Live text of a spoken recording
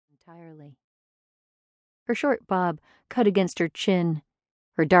entirely. Her short bob cut against her chin,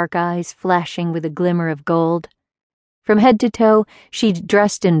 her dark eyes flashing with a glimmer of gold. From head to toe, she'd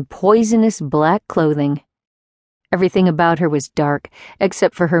dressed in poisonous black clothing. Everything about her was dark,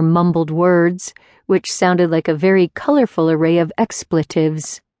 except for her mumbled words, which sounded like a very colorful array of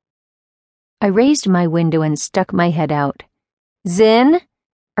expletives. I raised my window and stuck my head out. "Zin,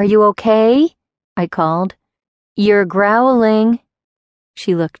 are you okay?" I called. "You're growling."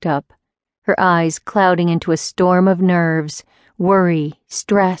 She looked up, her eyes clouding into a storm of nerves, worry,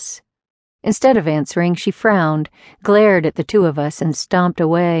 stress. Instead of answering, she frowned, glared at the two of us, and stomped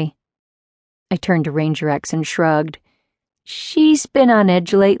away. I turned to Ranger X and shrugged. "She's been on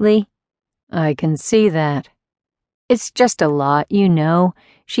edge lately." "I can see that." "It's just a lot, you know.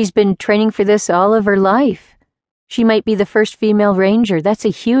 She's been training for this all of her life. She might be the first female ranger. That's a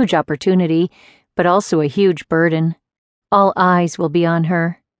huge opportunity, but also a huge burden. All eyes will be on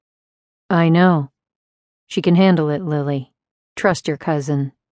her." "I know. She can handle it, Lily. Trust your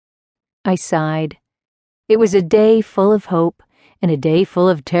cousin." I sighed. It was a day full of hope and a day full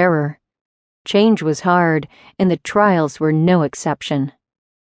of terror. Change was hard, and the trials were no exception.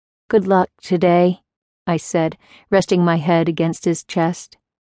 "Good luck today," I said, resting my head against his chest.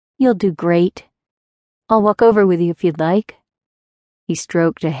 "You'll do great. I'll walk over with you if you'd like." He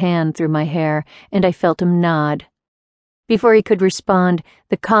stroked a hand through my hair, and I felt him nod. Before he could respond,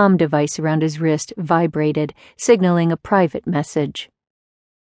 the comm device around his wrist vibrated, signaling a private message.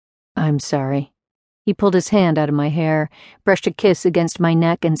 "I'm sorry." He pulled his hand out of my hair, brushed a kiss against my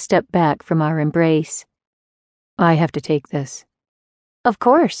neck, and stepped back from our embrace. "I have to take this." "Of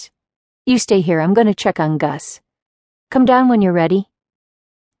course. You stay here. I'm going to check on Gus. Come down when you're ready."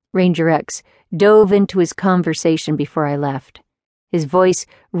 Ranger X dove into his conversation before I left, his voice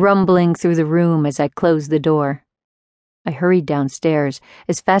rumbling through the room as I closed the door. I hurried downstairs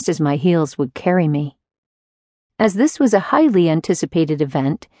as fast as my heels would carry me. As this was a highly anticipated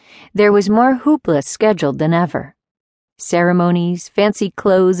event, there was more hoopla scheduled than ever. Ceremonies, fancy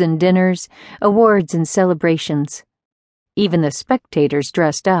clothes and dinners, awards and celebrations. Even the spectators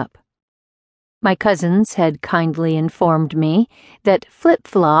dressed up. My cousins had kindly informed me that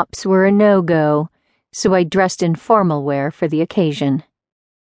flip-flops were a no-go, so I dressed in formal wear for the occasion.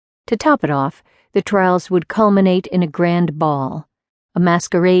 To top it off, the trials would culminate in a grand ball, a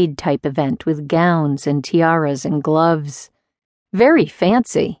masquerade-type event with gowns and tiaras and gloves. Very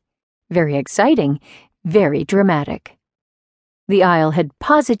fancy, very exciting, very dramatic. The aisle had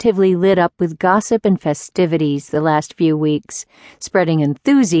positively lit up with gossip and festivities the last few weeks, spreading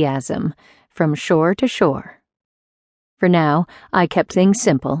enthusiasm from shore to shore. For now, I kept things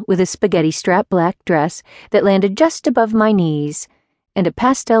simple with a spaghetti-strap black dress that landed just above my knees and a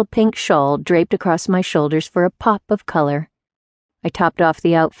pastel pink shawl draped across my shoulders for a pop of color. I topped off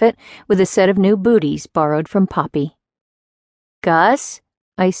the outfit with a set of new booties borrowed from Poppy. "Gus,"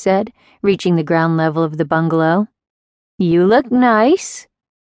 I said, reaching the ground level of the bungalow. "You look nice."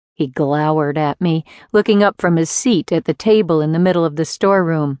 He glowered at me, looking up from his seat at the table in the middle of the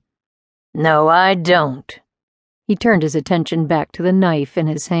storeroom. "No, I don't." He turned his attention back to the knife in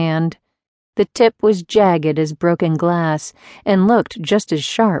his hand. The tip was jagged as broken glass and looked just as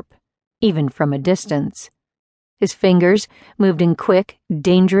sharp, even from a distance. His fingers moved in quick,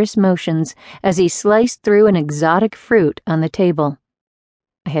 dangerous motions as he sliced through an exotic fruit on the table.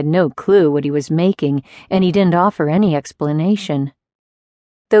 I had no clue what he was making, and he didn't offer any explanation.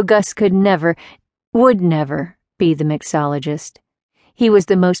 Though Gus would never be the mixologist. He was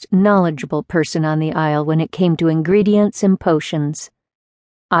the most knowledgeable person on the aisle when it came to ingredients and potions.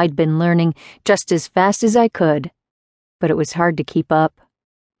 I'd been learning just as fast as I could, but it was hard to keep up.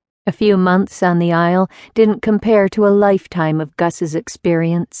 A few months on the aisle didn't compare to a lifetime of Gus's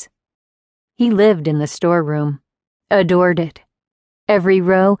experience. He lived in the storeroom, adored it. Every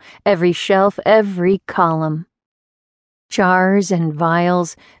row, every shelf, every column. Jars and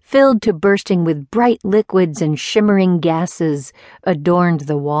vials, filled to bursting with bright liquids and shimmering gases, adorned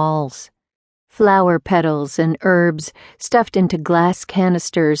the walls. Flower petals and herbs stuffed into glass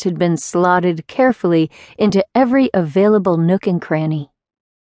canisters had been slotted carefully into every available nook and cranny.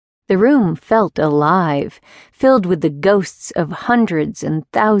 The room felt alive, filled with the ghosts of hundreds and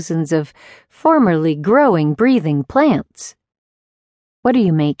thousands of formerly growing, breathing plants. "What are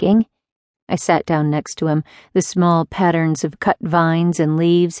you making?" I sat down next to him, the small patterns of cut vines and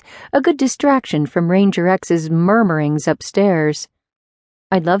leaves, a good distraction from Ranger X's murmurings upstairs.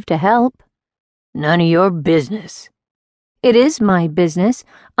 "I'd love to help." "None of your business." "It is my business.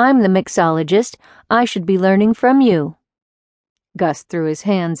 I'm the mixologist. I should be learning from you." Gus threw his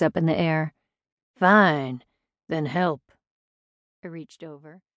hands up in the air. "Fine, then help." I reached over,